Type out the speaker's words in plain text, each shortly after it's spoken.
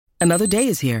Another day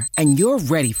is here, and you're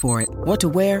ready for it. What to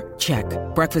wear? Check.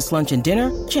 Breakfast, lunch, and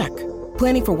dinner? Check.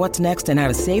 Planning for what's next and how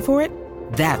to save for it?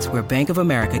 That's where Bank of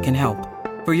America can help.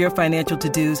 For your financial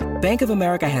to-dos, Bank of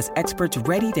America has experts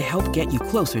ready to help get you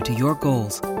closer to your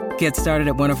goals. Get started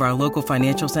at one of our local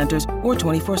financial centers or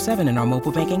 24/7 in our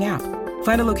mobile banking app.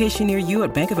 Find a location near you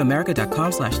at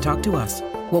bankofamerica.com/talktous.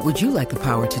 What would you like the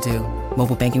power to do?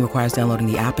 Mobile banking requires downloading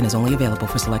the app and is only available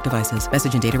for select devices.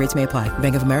 Message and data rates may apply.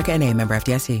 Bank of America N.A., member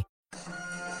FDIC.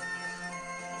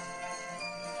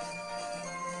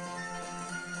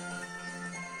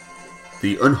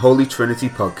 The Unholy Trinity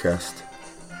Podcast.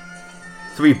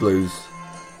 3 Blues,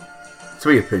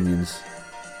 3 Opinions,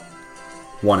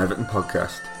 1 Everton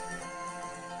Podcast.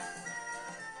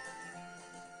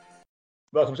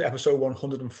 Welcome to episode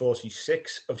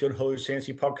 146 of the Unholy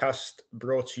Trinity Podcast,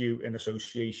 brought to you in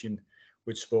association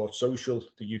with Sports Social,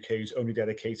 the UK's only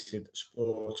dedicated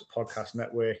sports podcast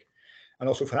network, and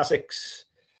also Fanatics.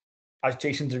 As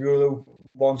Jason Derulo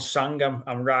once sang,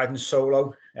 I'm riding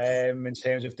solo in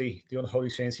terms of the Unholy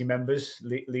Trinity members.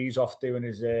 Lee's off doing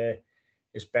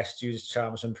his best Judas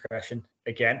Chalmers impression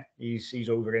again. He's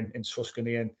over in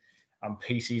Tuscany and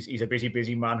Pete. He's a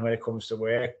busy man when it comes to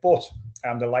work. But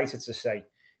I'm delighted to say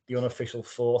the unofficial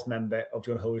 4th member of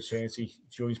the Unholy Trinity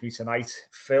joins me tonight.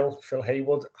 Phil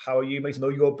Haywood, how are you, mate? I know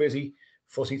you're busy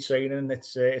footy training.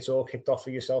 It's all kicked off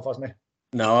for yourself, hasn't it?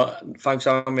 No, thanks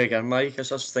for having me again, Mike. I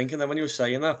was thinking that when you were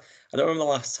saying that, I don't remember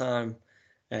the last time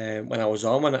when I was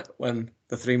on, when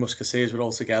the 3 Musketeers were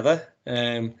all together.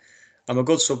 I'm a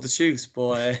good substitute,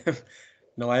 but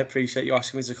no, I appreciate you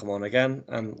asking me to come on again.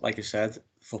 And like I said,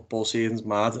 football season's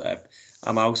mad.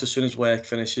 I'm out as soon as work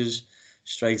finishes,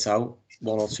 straight out,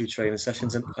 1 or 2 training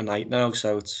sessions a night now,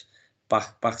 so it's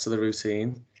back to the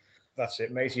routine. That's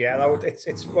it, mate. Yeah,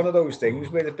 it's one of those things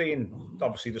where they've been,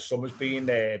 obviously the summer's been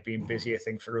busy, I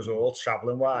think, for us all,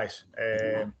 travelling wise.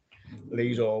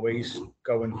 Lee's always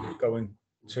going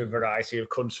to a variety of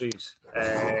countries.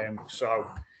 So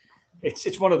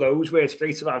it's one of those where it's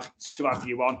great to have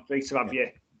you on, great to have you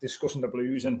discussing the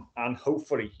Blues, and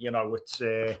hopefully, it's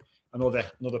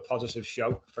another positive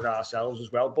show for ourselves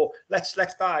as well. But let's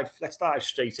dive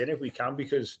straight in if we can,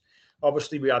 because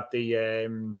obviously we had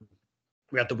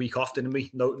the week off, didn't we?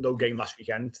 No game last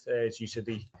weekend due to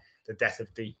the death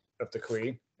of the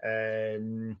Queen.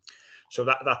 So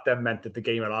that then meant that the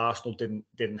game at Arsenal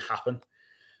didn't happen.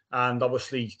 And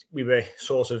obviously we were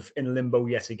sort of in limbo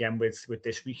yet again with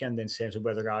this weekend in terms of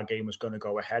whether our game was going to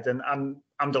go ahead. And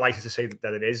I'm delighted to say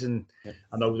that it is. And yeah.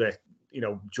 I know that,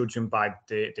 judging by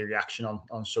the reaction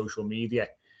on social media,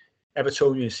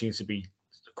 Evertonians seem to be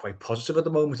quite positive at the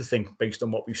moment, I think, based on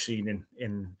what we've seen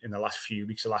in the last few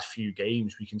weeks, the last few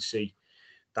games. We can see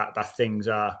that things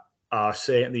are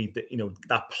certainly,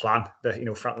 that plan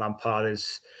that, Frank Lampard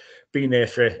has been there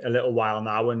for a little while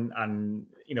now, and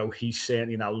he's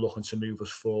certainly now looking to move us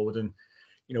forward, and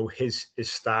his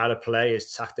style of play,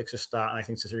 his tactics are starting, I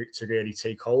think, to really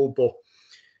take hold. But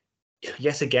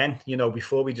yet again,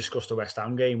 before we discuss the West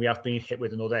Ham game, we have been hit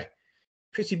with another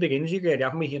pretty big injury, really,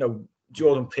 haven't we?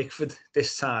 Jordan Pickford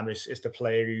this time is the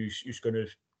player who's going to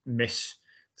miss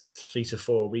 3 to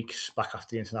 4 weeks back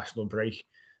after the international break.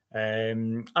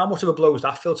 How much of a blow is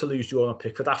that, Phil, to lose Jordan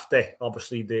Pickford after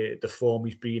obviously the form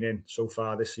he's been in so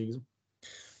far this season?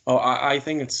 Oh, I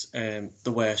think it's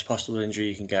the worst possible injury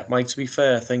you can get, Mike. To be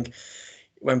fair, I think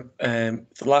when for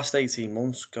the last 18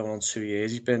 months, going on 2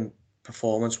 years, he's been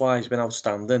performance-wise, he's been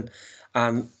outstanding.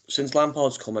 And since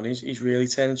Lampard's come in, he's really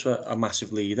turned into a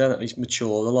massive leader. He's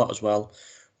matured a lot as well.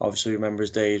 Obviously, remember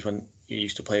his days when he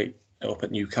used to play up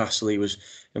at Newcastle. He was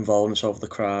involved in sort of the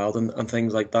crowd and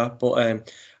things like that. But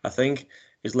I think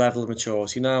his level of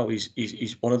maturity now,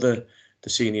 he's one of the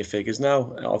senior figures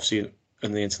now, obviously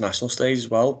in the international stage as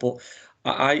well. But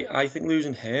I think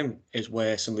losing him is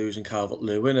worse than losing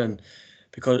Calvert-Lewin and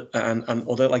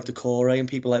other like Doucoure and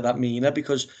people like that, Mina,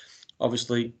 because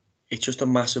obviously it's just a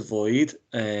massive void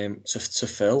to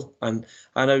fill. And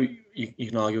I know you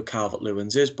can argue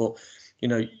Calvert-Lewin's is, but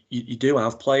you do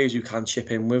have players who can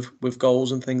chip in with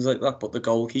goals and things like that. But the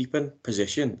goalkeeping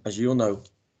position, as you'll know,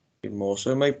 even more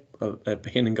so, mate,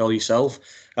 being in goal yourself,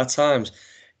 at times,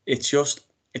 it's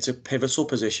a pivotal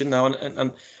position now.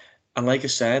 And like I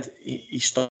said, he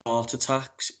starts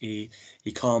attacks. He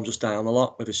calms us down a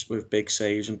lot with big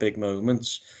saves and big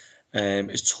moments.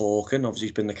 Is talking. Obviously,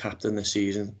 he's been the captain this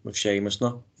season with Seamus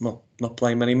not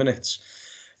playing many minutes.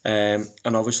 And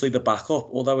obviously the backup,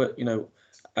 although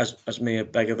as Mia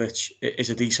Begovic is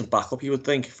a decent backup, you would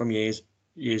think from years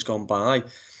gone by,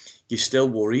 you still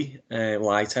worry. Well,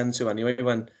 I tend to anyway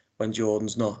when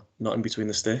Jordan's not in between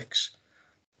the sticks.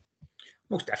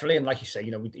 Most definitely, and like you say,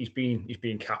 he's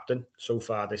been captain so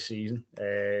far this season.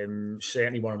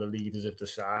 Certainly one of the leaders of the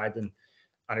side, and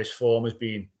his form has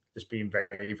been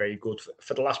very, very good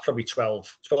for the last probably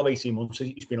 12, 18 months.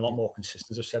 He's been a lot more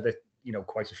consistent. I've said it,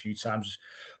 quite a few times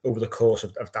over the course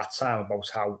of that time about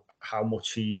how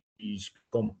much he's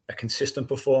become a consistent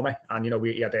performer. And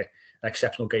he had an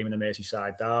exceptional game in the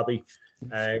Merseyside derby.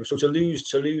 So to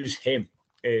lose him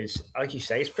is, like you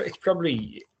say, it's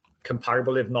probably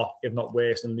comparable, if not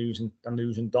worse, than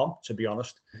losing Dom, to be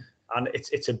honest. And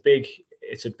it's a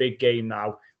big game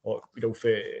now, or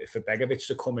for Begovic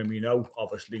to come in.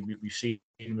 Obviously we've seen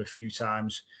him a few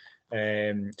times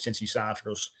since he signed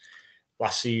for us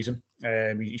last season.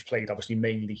 He's played obviously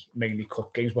mainly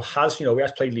cup games, but he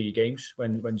has played league games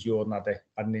when Jordan had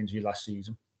an injury last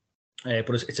season. But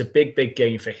it's a big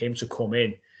game for him to come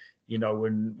in.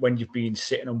 When you've been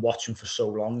sitting and watching for so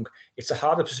long, it's the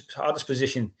hardest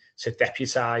position to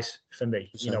deputise for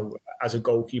me. As a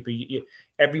goalkeeper,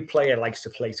 every player likes to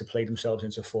play themselves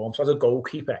into form. So as a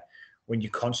goalkeeper, when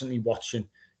you're constantly watching,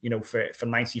 for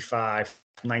 95,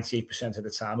 98% of the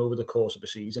time over the course of the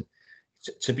season,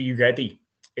 to be ready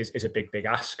is a big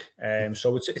ask.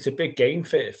 So it's a big game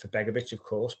for Begovic, of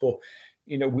course, but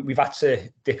we've had to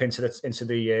dip into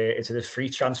the free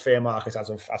transfer market as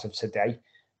of today.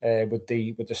 With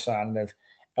the signing of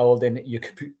Eldin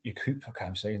Jakub, I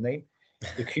can't say his name,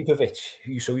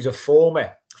 Jakubovic. So he's a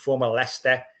former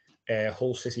Leicester,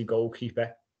 Hull City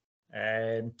goalkeeper.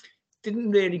 Didn't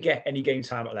really get any game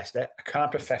time at Leicester. I can't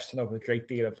profess to know a great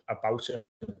deal about him.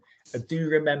 I do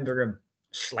remember him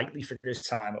slightly for his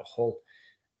time at Hull.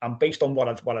 And based on what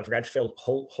I've read, Phil,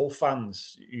 Hull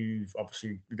fans who've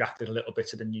obviously reacted a little bit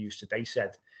to the news today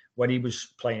said when he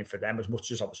was playing for them, as much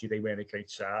as obviously they weren't a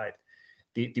great side,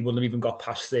 they wouldn't have even got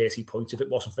past 30 points if it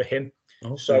wasn't for him.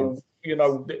 Okay. So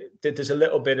there's a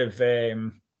little bit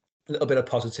of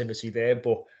positivity there,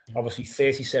 but obviously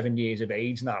 37 years of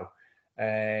age now.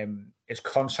 His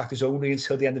contract is only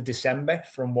until the end of December,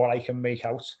 from what I can make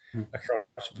out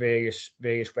across various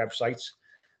websites.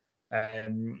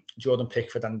 Jordan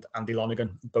Pickford and Andy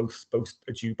Lonergan both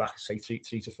are due back, say 3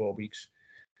 to 4 weeks.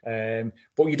 But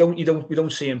we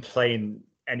don't see him playing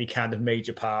any kind of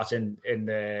major part in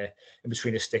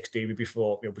between the sticks, do we,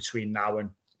 before between now and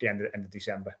the end of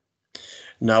December?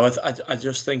 No, I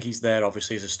just think he's there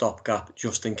obviously as a stopgap,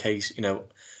 just in case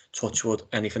touch wood,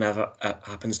 anything ever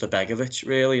happens to Begovic,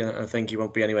 really, and I think he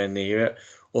won't be anywhere near it.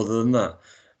 Other than that,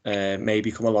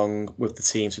 maybe come along with the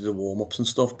team to do warm-ups and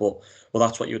stuff, but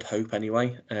that's what you would hope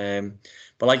anyway.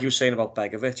 But like you were saying about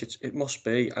Begovic, it must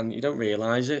be, and you don't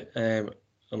realise it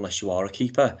unless you are a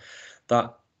keeper,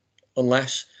 that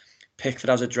unless Pickford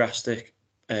has a drastic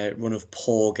run of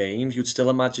poor games, you'd still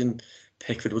imagine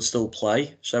Pickford would still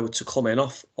play. So to come in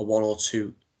off a 1 or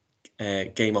 2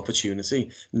 game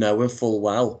opportunity, knowing full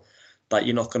well that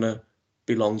you're not going to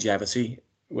be longevity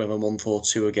with a month or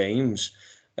 2 of games,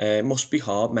 must be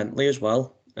hard mentally as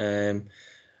well, to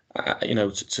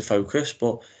focus.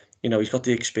 But, he's got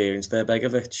the experience there,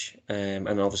 Begovic,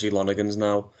 and obviously Lonergan's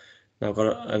now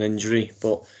got an injury.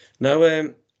 But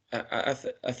no, I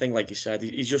think, like you said,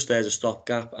 he's just there as a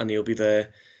stopgap, and he'll be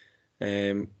there.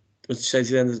 What did you say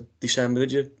to the end of December,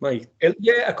 did you, Mike?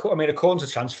 Yeah, I mean, according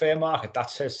to Transfer Market, that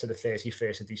says to the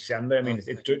 31st of December. I mean,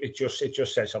 it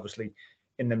just says, obviously,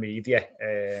 in the media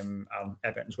and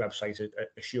Everton's website,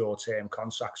 a short-term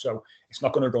contract. So it's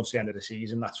not going to run to the end of the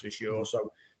season, that's for sure.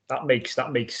 So that makes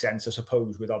sense, I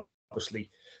suppose, with obviously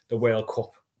the World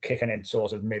Cup kicking in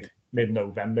sort of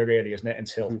mid-November, really, isn't it?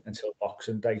 Until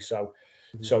Boxing Day. So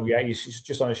yeah, he's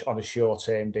just on a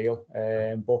short-term deal.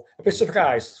 But a bit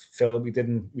surprised, Phil, we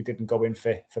didn't go in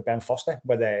for Ben Foster.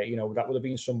 Whether that would have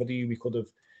been somebody we could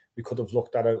have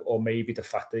looked at, or maybe the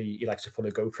fact that he likes to put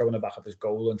a GoPro in the back of his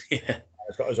goal, and he's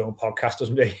got his own podcast,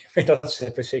 doesn't he? He doesn't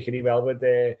sit particularly well with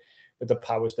the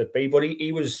powers that be. But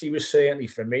he was certainly,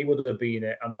 for me, would have been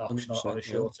an option on a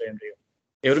short-term deal.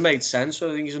 It would have made sense. I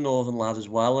think he's a northern lad as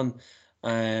well,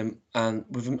 and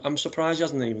with him, I'm surprised he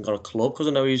hasn't even got a club,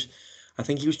 because I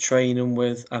think he was training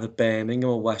with either Birmingham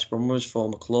or West Brom, his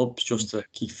former clubs, just to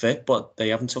keep fit, but they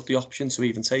haven't took the option to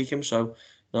even take him. So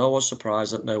no, I was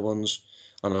surprised that no one's,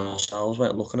 and ourselves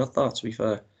weren't looking at that, to be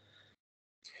fair.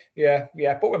 Yeah,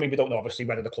 but I mean, we don't know obviously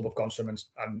whether the club have gone to him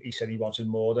and he said he wanted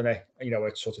more than a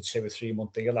sort of 2 or 3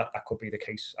 month deal. That could be the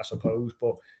case, I suppose.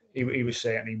 But he was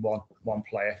certainly one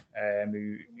player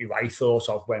who I thought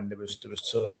of when there was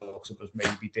talks of us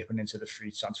maybe dipping into the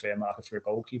free transfer market for a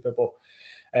goalkeeper. But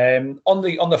on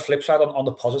the flip side, on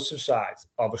the positive side,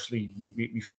 obviously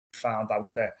we found out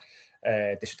that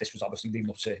This was obviously leading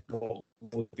up to what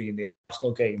would be in the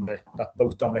Arsenal game, that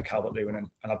both Dominic Calvert-Lewin and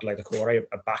Abdoulaye Doucoure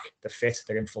are back. They're fit.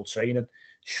 They're in full training.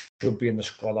 Should be in the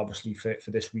squad obviously for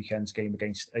this weekend's game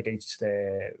against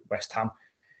West Ham.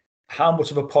 How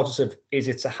much of a positive is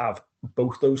it to have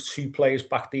both those two players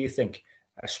back, do you think?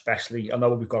 Especially, I know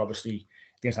we've got obviously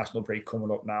the international break coming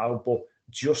up now, but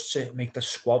just to make the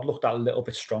squad look that little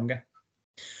bit stronger.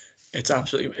 It's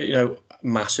absolutely,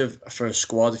 massive for a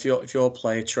squad. If you're a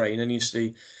player training, you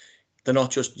see they're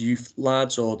not just youth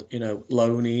lads or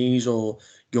loanees or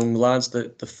young lads. They're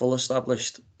full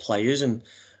established players and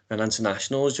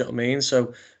internationals. Do you know what I mean?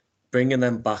 So bringing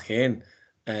them back in,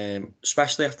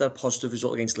 especially after a positive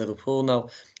result against Liverpool. Now,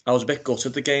 I was a bit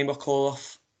gutted the game got called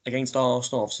off against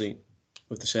Arsenal, obviously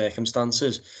with the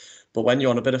circumstances. But when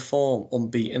you're on a bit of form,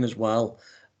 unbeaten as well,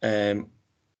 it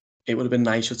would have been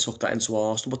nice to tuck that into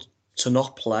Arsenal. But to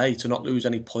not play, to not lose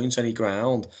any points, any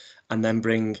ground, and then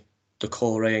bring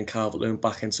Doucoure and Calvert-Lewin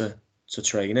back into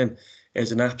training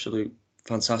is an absolute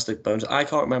fantastic bonus. I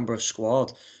can't remember a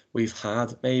squad we've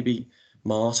had, maybe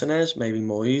Martinez, maybe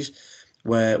Moyes,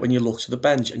 where when you look to the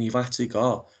bench and you've actually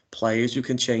got players who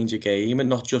can change a game and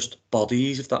not just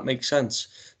bodies, if that makes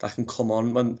sense, that can come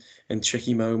on in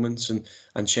tricky moments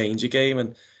and change a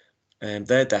game. And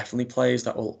they're definitely players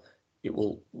that will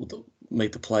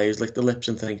make the players lick the lips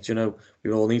and think,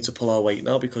 we all need to pull our weight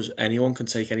now, because anyone can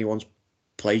take anyone's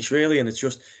place really, and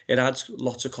it adds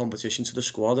lots of competition to the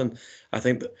squad. And I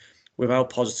think that with how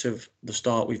positive the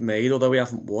start we've made, although we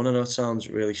haven't won, I know it sounds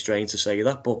really strange to say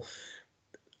that, but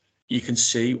you can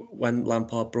see when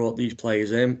Lampard brought these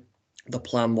players in, the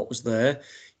plan, what was there,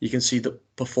 you can see the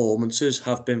performances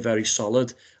have been very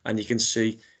solid, and you can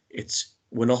see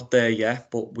we're not there yet,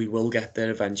 but we will get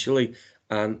there eventually.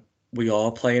 And we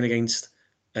are playing against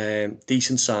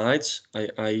decent sides.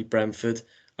 Brentford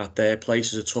at their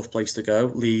place is a tough place to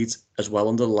go. Leeds as well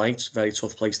under the lights, very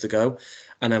tough place to go.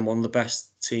 And then one of the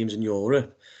best teams in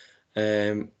Europe.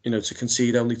 To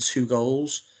concede only 2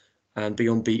 goals and be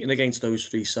unbeaten against those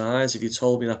 3 sides. If you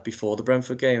told me that before the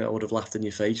Brentford game, I would have laughed in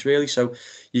your face, really. So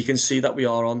you can see that we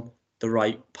are on the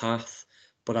right path.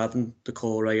 But adding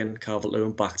Doucoure and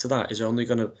Calvert-Lewin back to that is only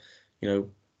going to,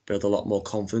 build a lot more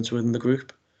confidence within the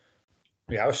group.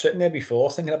 Yeah, I was sitting there before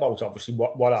thinking about obviously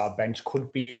what our bench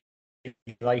could be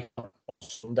like on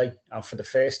Sunday, and for the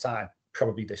first time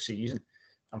probably this season,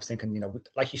 I'm thinking,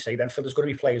 like you say, then there's going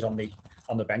to be players on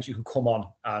the bench who can come on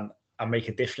and make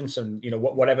a difference, and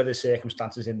whatever the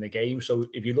circumstances in the game. So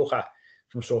if you look at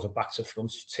from sort of back to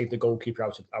front, take the goalkeeper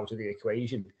out of the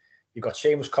equation, you've got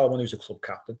Seamus Coleman, who's a club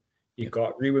captain. You've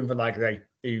got Ruben Vinagre,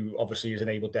 who obviously is an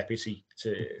able deputy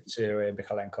to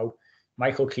Mykolenko.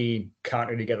 Michael Keane can't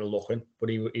really get a look in, but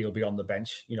he'll be on the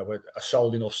bench. A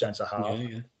solid enough centre half.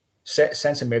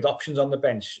 Centre mid options on the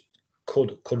bench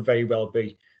could very well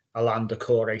be Alain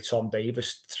Doucoure, Tom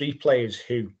Davis, 3 players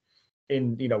who,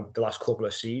 in the last couple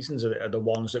of seasons, are the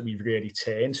ones that we've really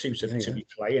turned to be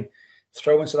playing.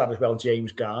 Throw into that as well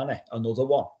James Garner, another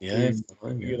one.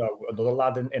 Another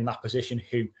lad in that position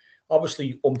who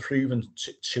obviously unproven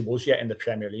to us yet in the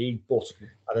Premier League, but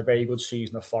had a very good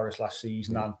season at Forest last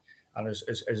season and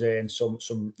has earned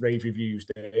some rave reviews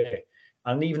there.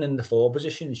 And even in the forward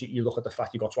positions, you look at the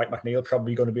fact you've got Dwight McNeil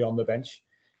probably going to be on the bench.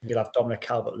 You'll have Dominic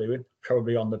Calvert-Lewin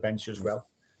probably on the bench as well.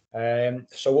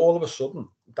 So all of a sudden,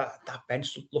 that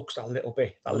bench looks a little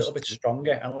bit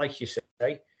stronger. And like you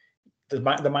say, the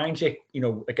mind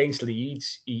you, against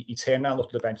Leeds, he turned around,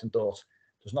 looked at the bench and thought,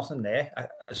 there's nothing there.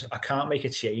 I can't make a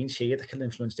change here that can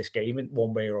influence this game in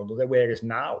one way or another. Whereas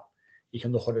now, you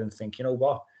can look at it and think, you know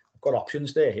what? I've got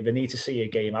options there. If I need to see a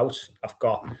game out, I've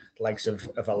got the likes of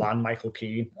Alain, Michael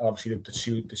Keane, and obviously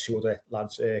the two other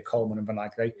lads, Coleman and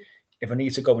Vinagre. If I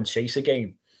need to go and chase a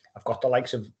game, I've got the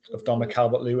likes of Dominic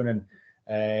Calvert-Lewin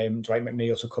and Dwight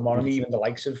McNeil to come on, and even the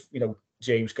likes of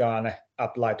James Garner,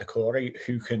 Abdoulaye Doucoure,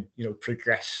 who can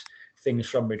progress things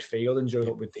from midfield and join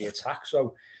up with the attack.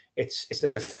 So it's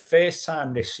the first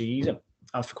time this season,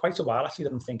 and for quite a while actually,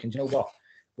 that I'm thinking, what,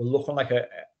 we're looking like a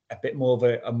bit more of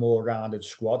a more rounded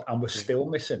squad, and we're still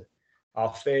missing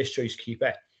our first choice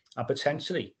keeper and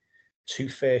potentially 2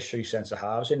 first choice centre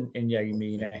halves in Yerry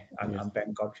Mina and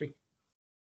Ben Godfrey.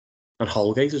 And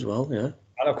Holgate as well, yeah.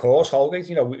 And of course, Holgate,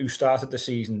 who started the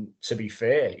season, to be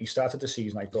fair, he started the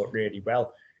season, I thought, really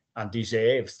well and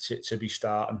deserved to be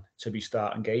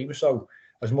starting games. So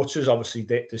as much as obviously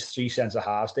there's 3 centre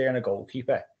halves there and a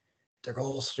goalkeeper, they're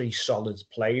all 3 solid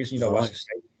players. As I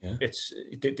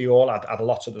say, they all add a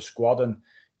lot to the squad. And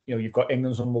you've got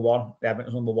England's number 1,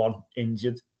 Everton's number 1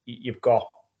 injured. You've got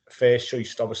first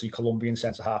choice, obviously Colombian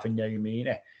centre half in Yerry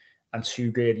Mina, and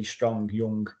 2 really strong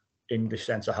young English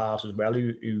centre halves as well,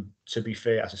 who, to be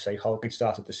fair, as I say, Holgate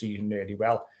started the season really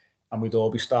well, and we'd all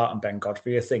be starting Ben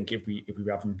Godfrey, I think, if we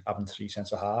were having three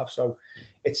centre halves. So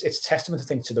it's testament, I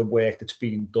think, to the work that's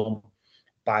being done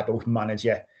by both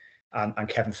manager and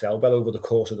Kevin Felwell over the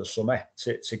course of the summer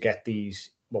to get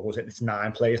these, what was it? It's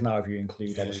 9 players now if you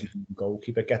include obviously the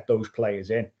goalkeeper. Get those players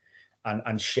in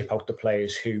and ship out the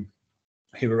players who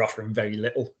were offering very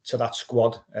little to that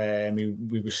squad.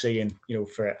 We were seeing,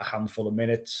 for a handful of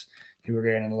minutes, who were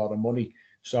earning a lot of money.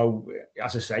 So,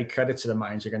 as I say, credit to the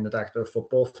manager and the director of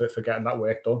football for getting that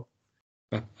work done.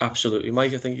 Absolutely,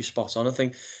 Mike. I think you're spot on. I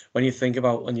think when you think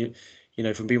about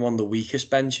from being one of the weakest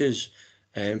benches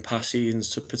in past seasons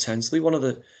to potentially one of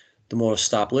the more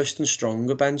established and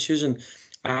stronger benches, and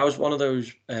I was one of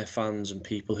those fans and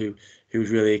people who was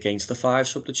really against the 5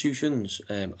 substitutions,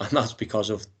 and that's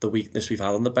because of the weakness we've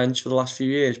had on the bench for the last few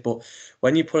years. But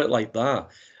when you put it like that,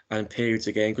 and periods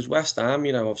of game, because West Ham,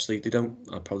 obviously they don't,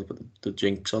 I'll probably put the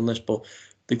jinx on this, but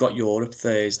they've got Europe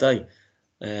Thursday,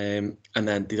 and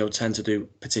then they don't tend to do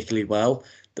particularly well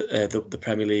the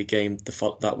Premier League game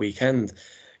that weekend.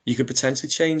 You could potentially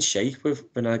change shape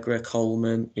with Vinagre,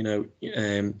 Coleman,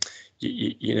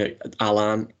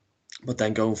 Alan, but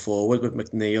then going forward with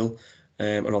McNeil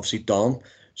and obviously Don.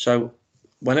 So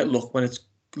when it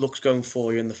looks going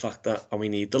for you in the fact that we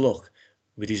need the look,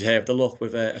 we deserve the look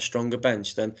with a stronger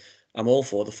bench, then I'm all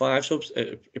for the 5 subs.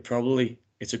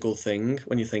 It's a good thing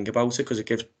when you think about it, because it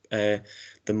gives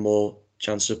them more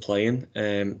chances of playing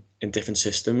in different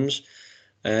systems.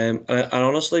 And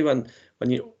honestly,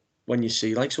 when you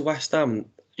see like West Ham,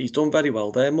 he's done very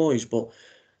well there, Moyes, but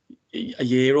a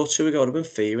year or two ago, I'd have been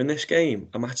fearing this game.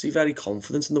 I'm actually very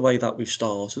confident in the way that we've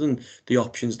started and the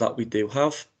options that we do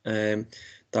have. And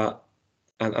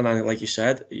like you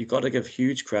said, you've got to give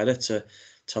huge credit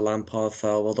to Lampard,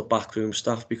 Felwell, the backroom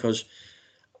staff, because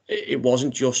it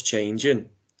wasn't just changing,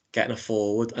 getting a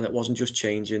forward, and it wasn't just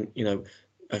changing,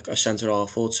 a centre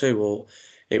half or two, or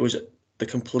it was the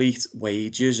complete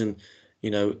wages and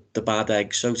the bad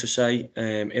eggs, so to say,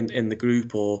 in the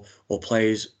group, or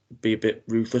players be a bit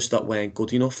ruthless that weren't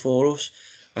good enough for us,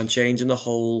 and changing the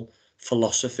whole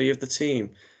philosophy of the team.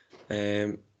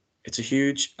 It's a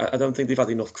huge. I don't think they've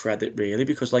had enough credit really,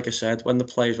 because like I said, when the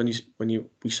players,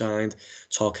 we signed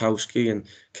Tarkowski and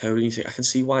Cody, you think, I can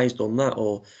see why he's done that,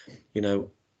 or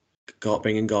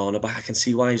bringing Garner back, I can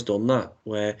see why he's done that,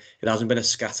 where it hasn't been a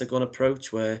scattergun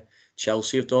approach where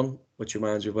Chelsea have done, which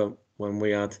reminds me of when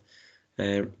we had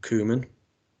Koeman.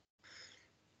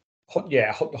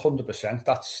 Yeah, 100%.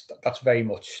 That's very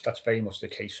much the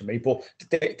case for me. But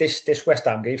this West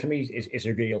Ham game for me is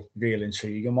a real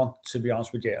intriguing one, to be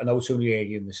honest with you. I know it's only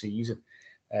early in the season,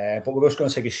 but we're just going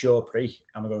to take a short break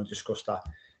and we're going to discuss that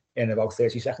in about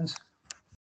 30 seconds.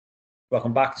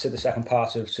 Welcome back to the second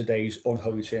part of today's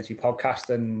Unholy Trinity podcast,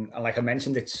 and like I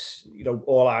mentioned, it's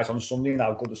all eyes on Sunday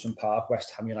now. Goodison Park,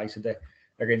 West Ham United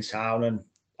are in town, and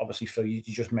obviously Phil, you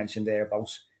just mentioned there about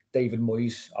David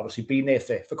Moyes, obviously been there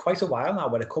for quite a while now.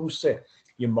 When it comes to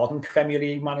your modern Premier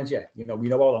League manager, we know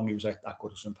how long he was at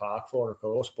Goodison Park for, of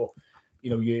course, but we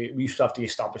used to have the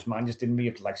established managers, didn't we?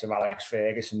 Like Alex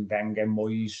Ferguson, Wenger,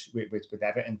 Moyes with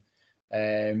Everton.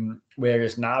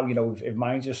 Whereas now, if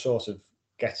managers sort of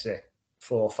gets it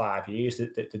 4 or 5 years,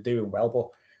 they're doing well. But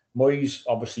Moyes,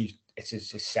 obviously, it's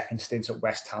his second stint at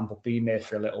West Ham, but been there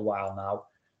for a little while now.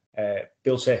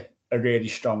 Built a really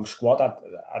strong squad.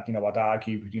 I'd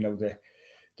argue,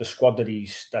 the squad that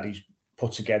he's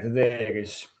put together there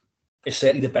is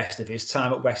certainly the best of his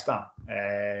time at West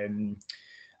Ham.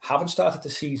 Haven't started the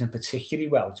season particularly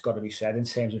well, it's got to be said, in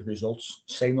terms of results.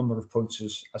 Same number of points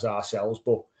as ourselves,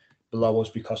 but below us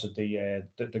because of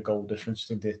the goal difference.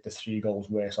 The 3 goals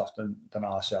worse off than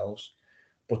ourselves.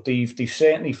 But they've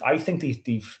certainly, I think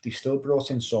they've still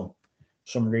brought in some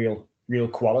real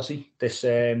quality this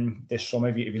summer.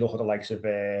 If you look at the likes of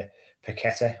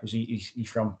Paqueta, he's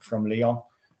from Lyon.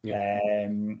 Yeah.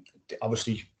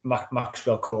 Obviously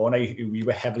Maxwell Cornet, who we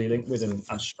were heavily linked with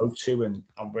and spoke to, and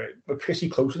we're pretty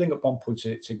close, I think, at one point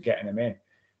to getting him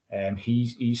in.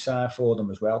 He's signed for them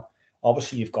as well.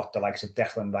 Obviously, you've got the likes of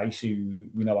Declan Rice, who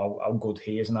we know how good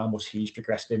he is and how much he's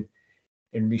progressed in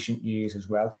recent years as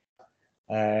well.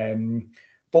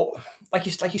 But like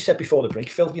you said before the break,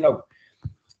 Phil,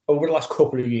 over the last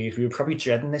couple of years, we were probably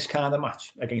dreading this kind of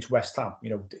match against West Ham.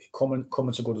 Coming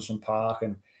to Goodison Park,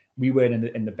 and we were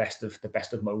in the best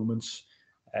of moments.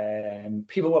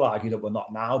 People will argue that we're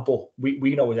not now, but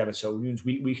we know as Evertonians,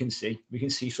 we can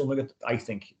see something. I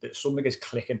think that something is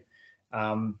clicking.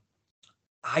 I'm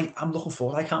looking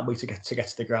forward. I can't wait to get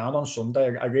to the ground on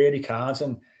Sunday. I really can't.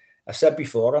 And I said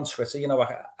before on Twitter,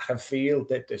 I can feel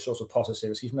that the sort of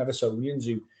positivity from Evertonians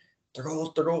who they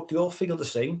all feel the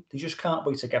same. They just can't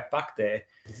wait to get back there.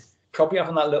 Probably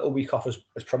having that little week off has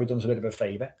probably done us a bit of a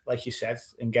favour, like you said,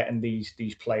 in getting these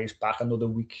players back. Another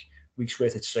week's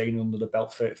worth of training under the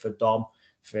belt for Dom,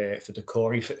 for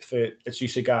Doucoure, for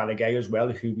Atousa Garnegay as well,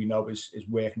 who we know is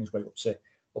working his way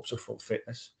up to full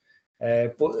fitness.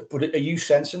 But are you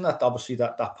sensing that obviously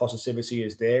that positivity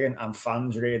is there and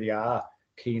fans really are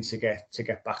keen to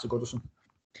get back to Goodison?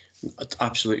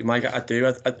 Absolutely, Mike. I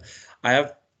do. I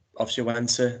have obviously went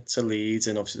to Leeds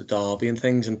and obviously the Derby and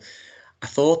things, and I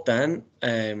thought then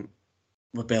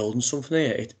we're building something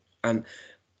here, and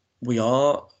we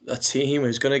are a team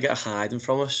who's going to get a hiding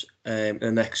from us in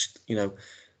the next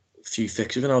few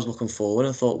fixtures. And I was looking forward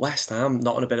and thought West Ham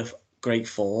not in a bit of great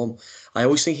form. I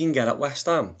always think you can get at West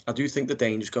Ham. I do think the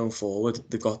danger's going forward.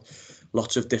 They've got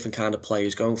lots of different kind of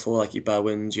players going forward, like your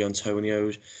Bowens, your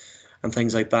Antonios, and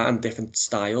things like that, and different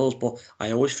styles. But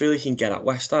I always feel you can get at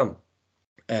West Ham.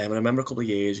 And I remember a couple of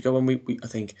years ago when we I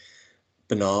think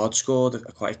Bernard scored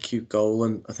quite a cute goal,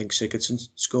 and I think Sigurdsson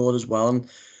scored as well. And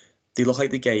they look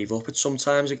like they gave up. It's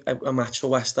sometimes a match for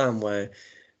West Ham where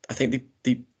I think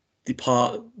they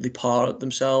part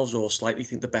themselves or slightly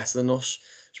think they're better than us,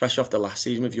 especially after last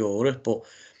season with Europe. But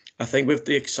I think with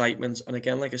the excitement, and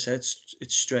again, like I said,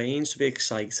 it's strange to be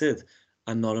excited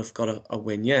and not have got a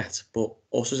win yet. But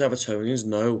us as Evertonians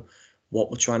know what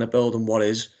we're trying to build and what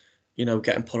is,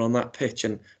 getting put on that pitch.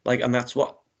 And that's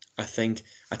what I think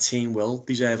a team will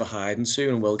deserve a hiding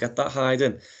soon and will get that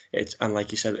hiding. And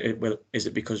like you said, is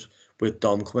it because with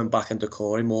Dom coming back and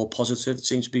Doucoure more positive? It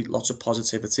seems to be lots of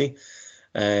positivity.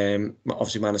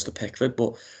 Obviously minus the Pickford,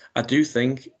 but I do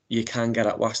think you can get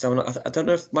at West Ham. I don't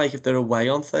know if they're away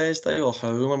on Thursday or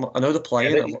home. I know they're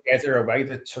playing. Yeah, they're away.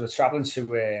 They're travelling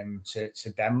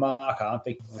to Denmark, aren't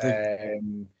they?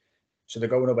 So they're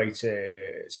going away to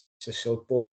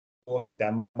Silkeborg,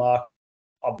 Denmark.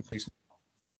 Obviously,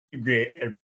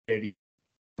 really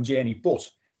journey, but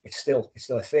it's still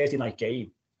a Thursday night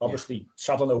game. Obviously,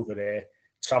 travelling over there,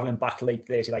 travelling back late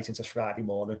Thursday night into Friday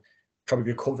morning.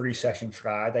 Probably recovery session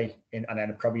Friday, and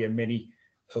then probably a mini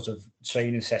sort of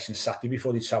training session Saturday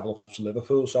before they travel up to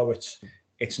Liverpool. So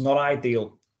it's not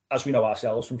ideal, as we know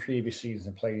ourselves from previous seasons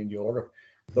and playing in Europe.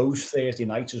 Those Thursday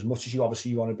nights, as much as you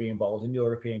want to be involved in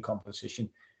European competition,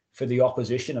 for the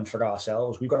opposition and for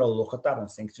ourselves, we've got to look at that and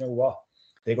think, you know what,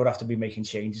 they're going to have to be making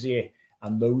changes here.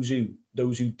 And those who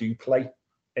do play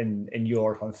in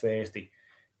Europe on Thursday,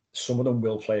 some of them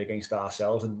will play against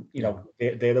ourselves, and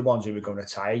they're the ones who are going to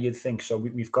tire, you'd think. So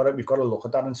we've got to look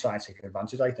at that and try and take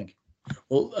advantage, I think.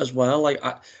 Well, as well,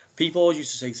 people always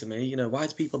used to say to me, why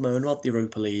do people moan about the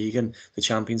Europa League and the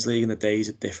Champions League and the days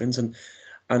are different? And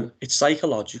it's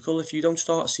psychological. If you don't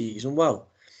start a season well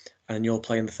and you're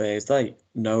playing the Thursday,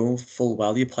 know full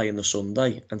well you're playing the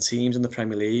Sunday, and teams in the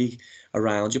Premier League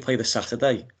around you play the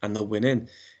Saturday and they're winning.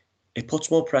 It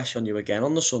puts more pressure on you again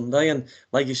on the Sunday. And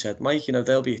like you said, Mike,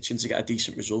 they'll be itching to get a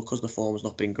decent result because the form's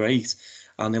not been great.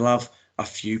 And they'll have a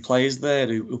few players there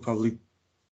who probably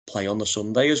play on the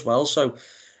Sunday as well. So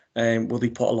will they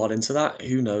put a lot into that?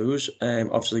 Who knows?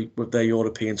 Obviously, with their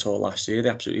European tour last year, they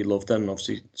absolutely loved them. And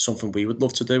obviously, something we would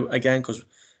love to do again because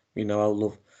we know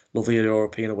how lovely a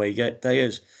European away day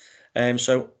is.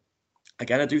 So,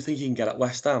 again, I do think you can get at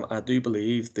West Ham. I do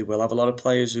believe they will have a lot of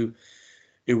players who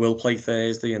will play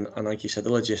Thursday, and like you said,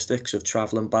 the logistics of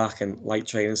travelling back and light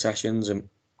training sessions and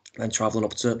travelling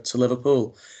up to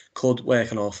Liverpool could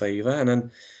work in our favour. And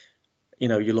then,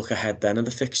 you look ahead then at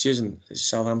the fixtures, and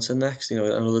Southampton next,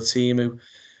 another team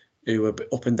who are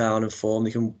up and down in form.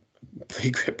 They can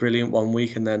be brilliant one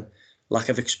week and then lack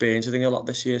of experience, I think, a lot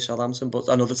this year, Southampton, but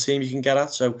another team you can get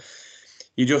at. So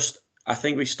I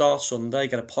think we start Sunday,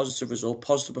 get a positive result,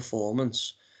 positive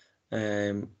performance.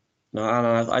 No,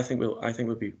 and I think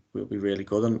we'll be really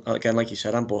good. And again, like you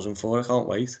said, I'm buzzing for it. I can't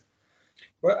wait.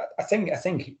 Well, I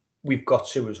think we've got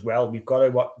to as well. We've got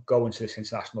to go into this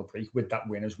international break with that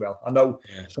win as well. I know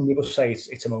some people say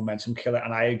it's a momentum killer,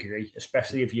 and I agree.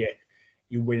 Especially if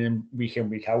you're winning week in,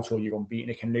 week out, or you're unbeaten,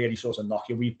 it can really sort of knock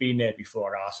you. We've been there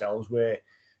before ourselves, where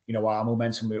our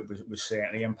momentum was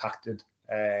certainly impacted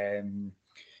when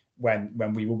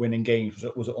we were winning games.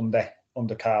 Was it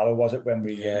under Carlo? Was it when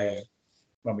we?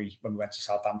 When we went to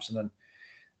Southampton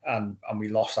and we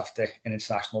lost after an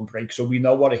international break. So we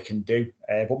know what it can do.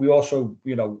 But we also,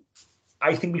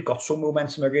 I think we've got some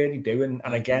momentum, I really do. And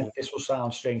again, this will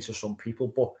sound strange to some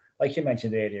people, but like you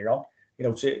mentioned earlier on,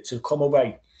 to come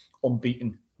away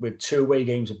unbeaten with 2 away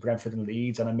games at Brentford and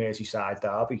Leeds and a Merseyside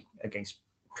derby against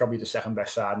probably the second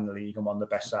best side in the league and one of the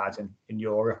best sides in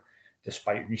Europe,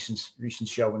 despite recent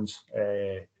showings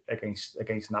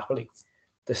against Napoli.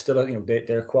 They're still,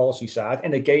 they're a quality side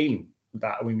in a game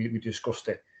that we discussed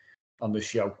it on the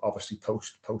show, obviously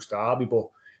post derby, but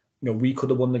we could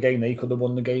have won the game, they could have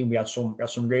won the game. We had some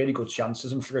really good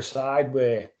chances, and for a side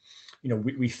where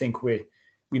we think we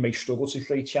may struggle to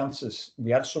create chances,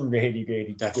 we had some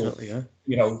really definitely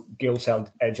good, gilt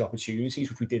edge opportunities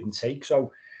which we didn't take.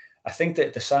 So I think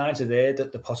that the signs are there,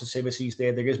 that the positivity is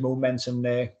there. There is momentum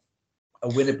there. A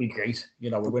win would be great.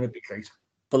 A win would be great.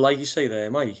 But like you say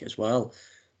there, Mike, as well,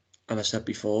 and I said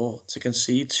before, to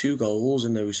concede 2 goals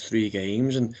in those 3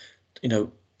 games, and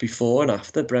before and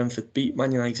after, Brentford beat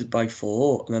Man United by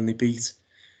 4, and then they beat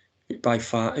by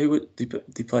 5.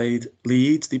 They played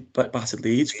Leeds. They battered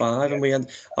Leeds 5, and we had,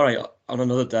 all right, on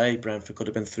another day, Brentford could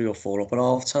have been 3 or 4 up at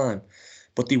half time,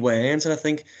 but they weren't. And I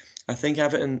think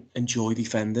Everton enjoy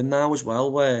defending now as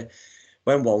well, where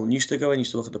when Walton used to go and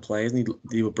used to look at the players and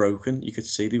they were broken, you could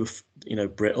see they were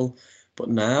brittle. But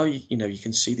now you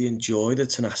can see they enjoy the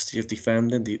tenacity of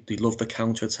defending. They love the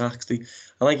counter attacks. And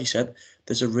like you said,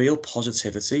 there's a real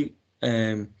positivity.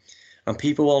 And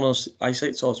people almost, I say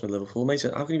it to my Liverpool mates,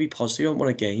 how can you be positive and win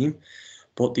a game?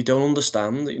 But they don't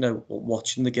understand,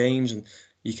 watching the games, and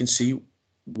you can see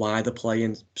why they're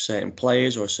playing certain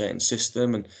players or a certain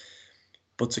system.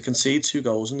 But to concede 2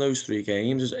 goals in those 3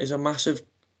 games is a massive,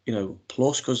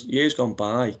 plus, because years gone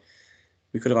by,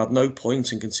 we could have had no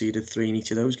points and conceded 3 in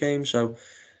each of those games. So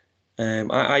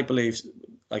I believe,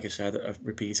 like I said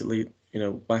repeatedly,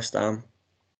 West Ham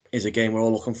is a game we're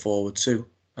all looking forward to,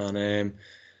 and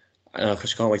I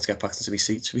just can't wait to get back into these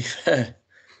seats, to be fair.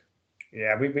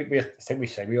 Yeah, I think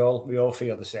we all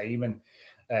feel the same, and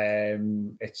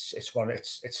it's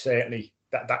certainly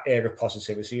that era of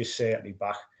positivity is certainly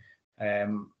back.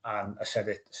 And I said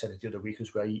it the other week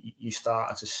as well. You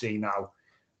starting to see now,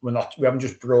 we haven't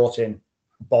just brought in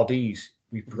bodies,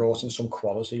 we've brought in some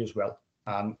quality as well,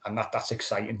 and that's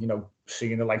exciting.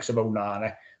 Seeing the likes of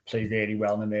Onana play really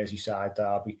well in the Merseyside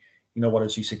derby. What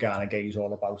Aziz Ghana Gay is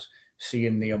all about.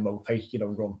 Seeing Neil Mopey,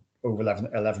 run over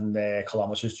 11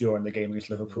 kilometres during the game against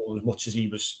Liverpool, as much as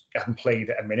he hadn't played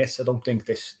a minute, I don't think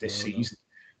this season.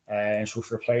 So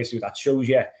for a player to do that shows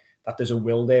you that there's a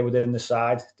will there within the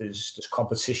side. There's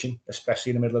competition,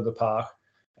 especially in the middle of the park.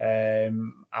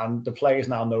 And the players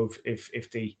now know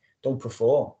if they don't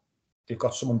perform, they've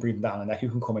got someone breathing down the neck who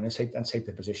can come in and take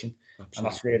the position. Absolutely. And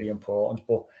that's really important.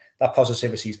 But that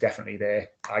positivity is definitely there.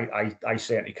 I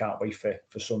certainly can't wait for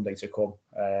Sunday to come.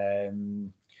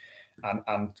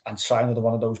 And try another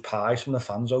one of those pies from the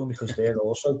fan zone, because they're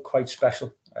also quite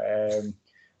special.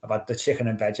 I've had the chicken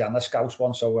and veg and the Scouse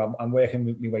one, so I'm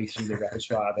working my way through the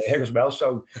repertoire there as well.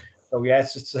 So yeah,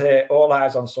 it's all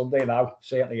eyes on Sunday now.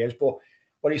 Certainly is. But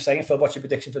what are you saying, Phil? What's your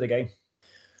prediction for the game?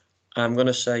 I'm going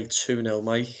to say 2-0,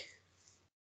 Mike.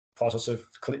 Positive,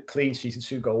 clean sheet and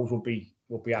 2 goals would be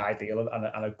ideal,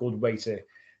 and a good way to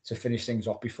finish things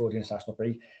off before the international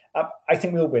break. I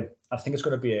think we'll win. I think it's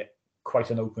going to be quite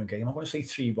an open game. I'm going to say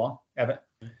 3-1. Everton.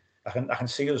 I can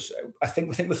see us. I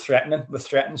think we're threatening. We're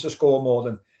threatening to score more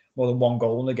than 1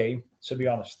 goal in the game, to be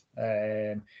honest.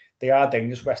 They are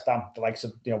dangerous, West Ham. The likes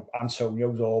of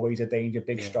Antonio's always a danger,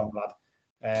 big strong lad.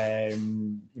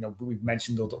 We've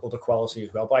mentioned other quality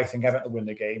as well, but I think Everton will win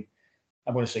the game.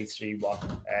 I'm going to say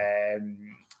 3-1.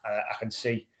 I can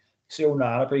see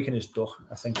Onana breaking his duck.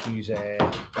 I think he's going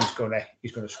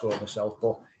to score himself.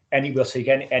 But we'll take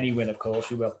any win, of course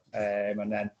we will.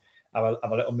 And then have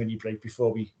a little mini break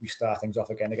before we start things off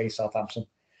again against Southampton.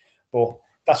 But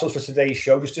that's all for today's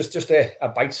show. It's just a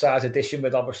bite-sized edition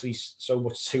with obviously so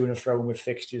much to and fro with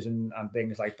fixtures and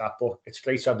things like that. But it's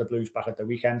great to have the Blues back at the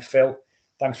weekend. Phil,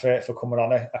 thanks for coming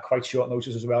on at quite short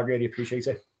notice as well. Really appreciate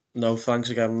it. No,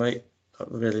 thanks again, mate. I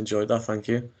really enjoyed that. Thank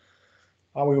you.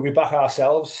 And we will be back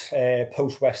ourselves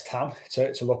post West Ham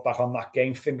to look back on that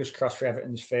game. Fingers crossed for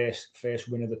Everton's first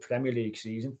win of the Premier League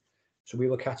season. So we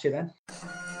will catch you then.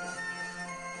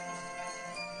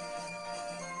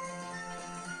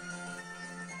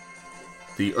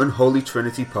 The Unholy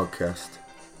Trinity Podcast.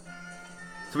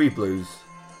 3 Blues,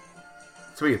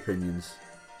 3 opinions,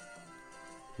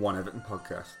 1 Everton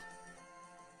podcast.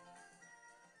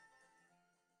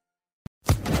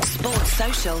 Sports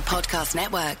Social Podcast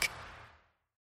Network.